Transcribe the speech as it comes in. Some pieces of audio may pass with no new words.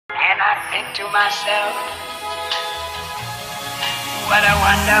think to myself, what a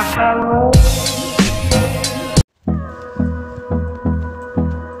wonderful world.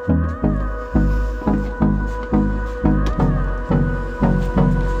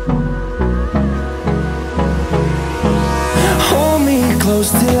 Hold me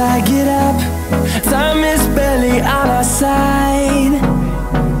close till I get up. Time is barely on our side.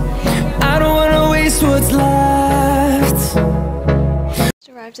 I don't wanna waste what's left. Just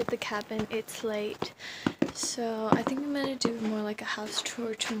arrived at the cabin. It's late, so I think I'm gonna do more like a house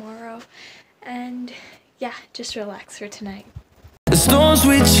tour tomorrow, and yeah, just relax for tonight. The storms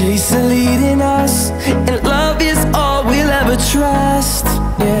we chase are leading us, and love is all we'll ever trust.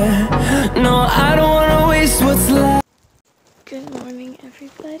 Yeah, no, I don't wanna waste what's left. Good morning,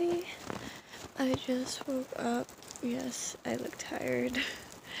 everybody. I just woke up. Yes, I look tired.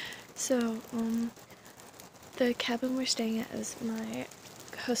 So, the cabin we're staying at is my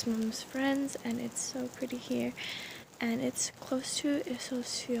host mom's friends, and it's so pretty here. And it's close to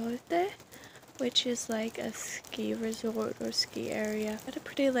Isosyote, which is like a ski resort or ski area. I had a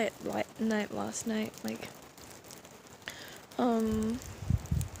pretty late night last night. Like,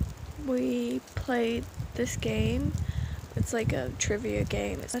 we played this game. It's like a trivia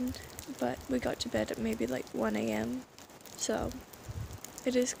game. It's fun, but we got to bed at maybe like 1 a.m. So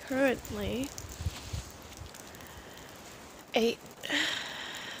it is currently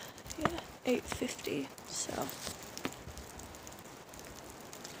 8:50.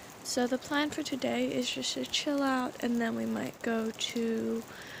 So the plan for today is just to chill out, and then we might go to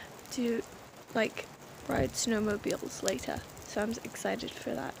do like ride snowmobiles later. So I'm excited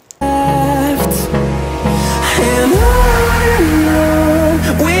for that. And on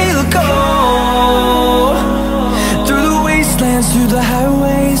we'll go, through the wastelands, through the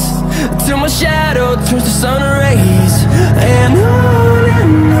highways, till my shadow turns to sun rays. And on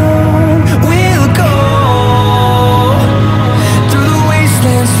we'll go, through the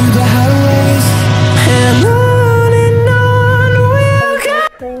wastelands, through the highways, and on we'll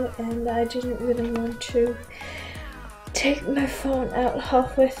go. And I didn't really want to take my phone out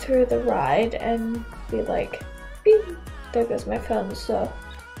halfway through the ride and be like, beep, there goes my phone. So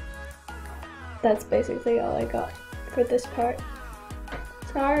that's basically all I got for this part.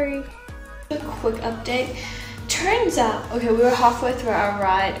 Sorry. A quick update. Turns out, okay, we were halfway through our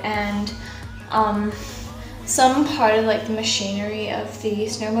ride, and some part of like the machinery of the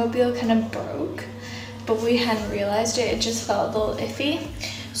snowmobile kind of broke, but we hadn't realized it. It just felt a little iffy.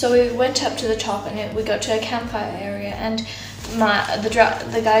 So we went up to the top, and we got to a campfire area, and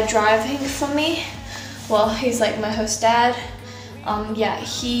the guy driving for me, well, he's like my host dad. Yeah,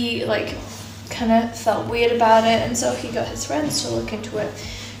 he like kind of felt weird about it, and so he got his friends to look into it.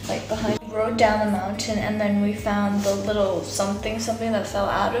 Like behind, we rode down the mountain, and then we found the little something that fell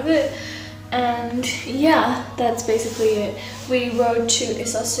out of it. And yeah, that's basically it. We rode to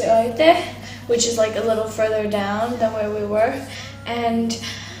Isosyote, which is like a little further down than where we were, and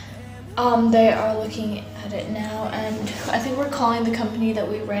they are looking at it now, and I think we're calling the company that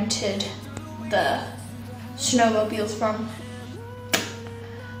we rented the snowmobiles from.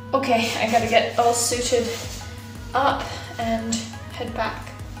 Okay, I gotta get all suited up and head back,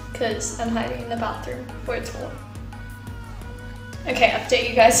 because I'm hiding in the bathroom where it's warm. Okay, update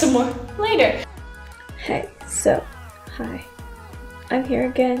you guys some more later. Hey, so, hi. I'm here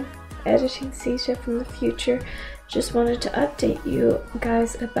again, editing Caesar from the future. Just wanted to update you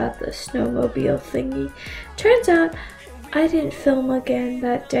guys about the snowmobile thingy. Turns out, I didn't film again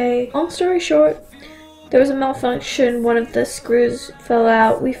that day. Long story short, there was a malfunction. One of the screws fell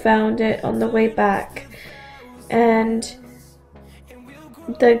out. We found it on the way back, and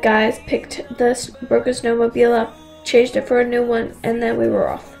the guys picked the broken snowmobile up, changed it for a new one, and then we were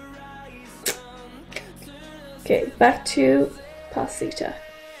off. Okay, back to Pasita.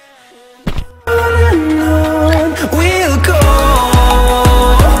 We'll go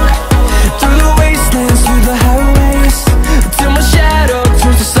through the wastelands, through the highways, till my shadow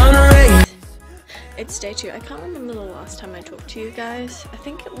turns to sun rays. It's day 2. I can't remember the last time I talked to you guys. I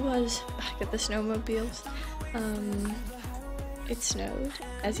think it was back at the snowmobiles. It snowed,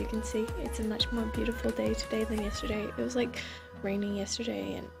 as you can see. It's a much more beautiful day today than yesterday. It was like raining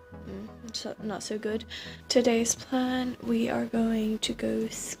yesterday, and so not so good. Today's plan, we are going to go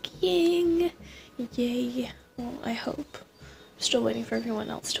skiing. Yay. Well, I hope. I'm still waiting for everyone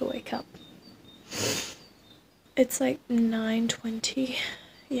else to wake up. It's like 9:20.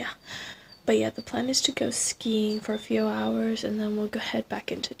 Yeah. But yeah, the plan is to go skiing for a few hours, and then we'll go head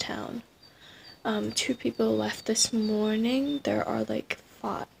back into town. 2 people left this morning. There are like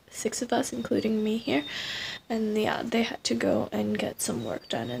 6 of us, including me here. And yeah, they had to go and get some work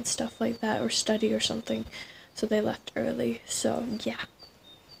done and stuff like that, or study or something. So they left early. So yeah.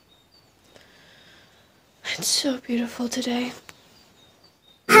 It's so beautiful today.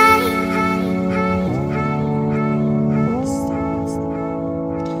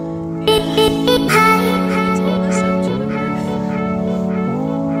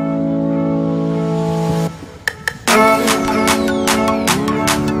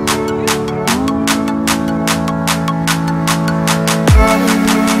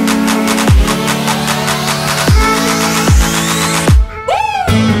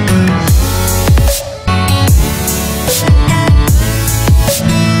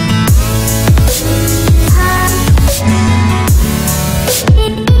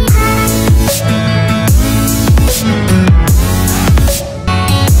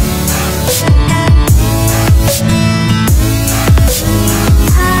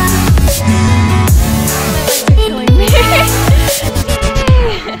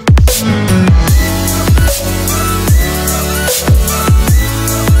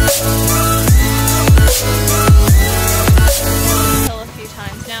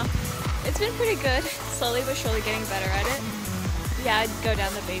 Slowly but surely getting better at it. Yeah, I'd go down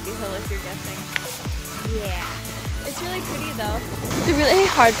the baby hill if you're guessing. Yeah. It's really pretty though. The really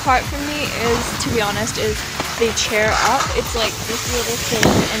hard part for me is, to be honest, is the chair up. It's like this little thing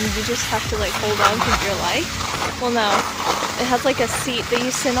and you just have to like hold on for your life. Well no, it has like a seat that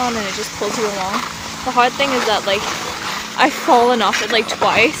you sit on and it just pulls you along. The hard thing is that like I've fallen off it like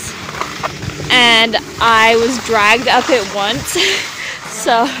twice and I was dragged up it once.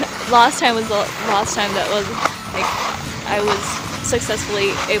 So last time was the last time that was like I was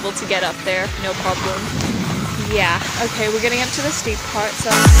successfully able to get up there, no problem. Yeah, okay, we're getting up to the steep part, so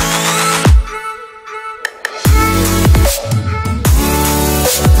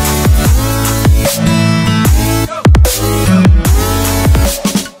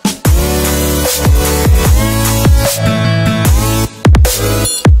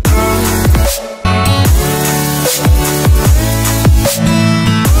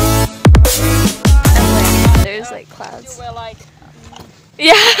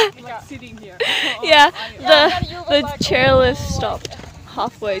yeah. Like sitting here. Yeah, the chairlift stopped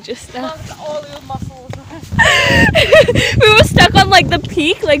halfway just now. All your muscles. We were stuck on like the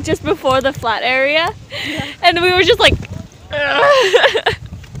peak, like just before the flat area, and we were just like,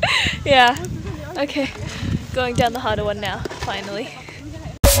 yeah. Okay, going down the harder one now, finally.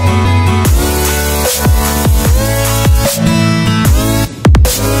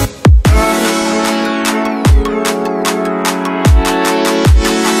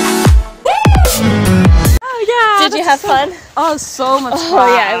 Did you have fun? Oh, so much fun.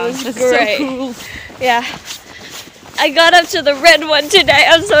 Oh yeah, it was great. So cool. Yeah. I got up to the red one today.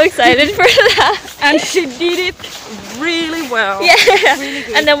 I'm so excited for that. And she did it really well. Yeah. Really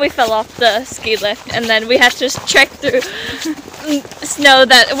good. And then we fell off the ski lift and then we had to trek through snow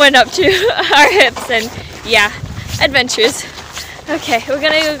that went up to our hips and yeah, adventures. Okay, we're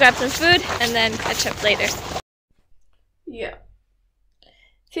gonna go grab some food and then catch up later. Yeah.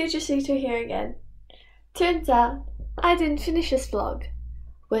 Future Suitor here again. Turns out I didn't finish this vlog,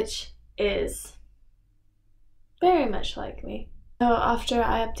 which is very much like me. So after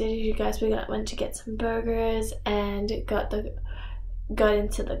I updated you guys, we went to get some burgers and got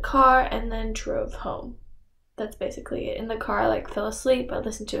into the car and then drove home. That's basically it. In the car I like fell asleep, I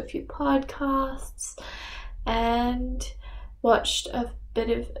listened to a few podcasts and watched a bit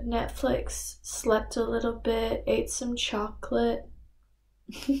of Netflix, slept a little bit, ate some chocolate.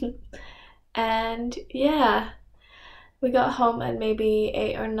 And yeah, we got home at maybe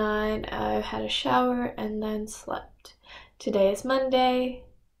 8 or 9. I had a shower and then slept. Today is Monday.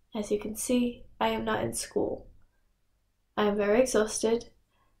 As you can see, I am not in school. I am very exhausted.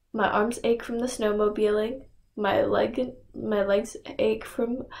 My arms ache from the snowmobiling. My legs ache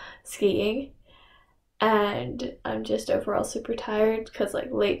from skiing. And I'm just overall super tired because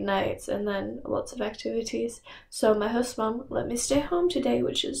like late nights and then lots of activities. So my host mom let me stay home today,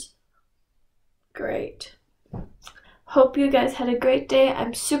 which is great. Hope you guys had a great day.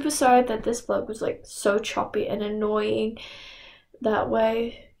 I'm super sorry that this vlog was like so choppy and annoying that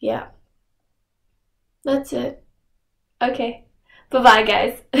way. Yeah. That's it. Okay. Bye-bye,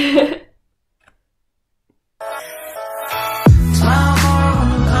 guys.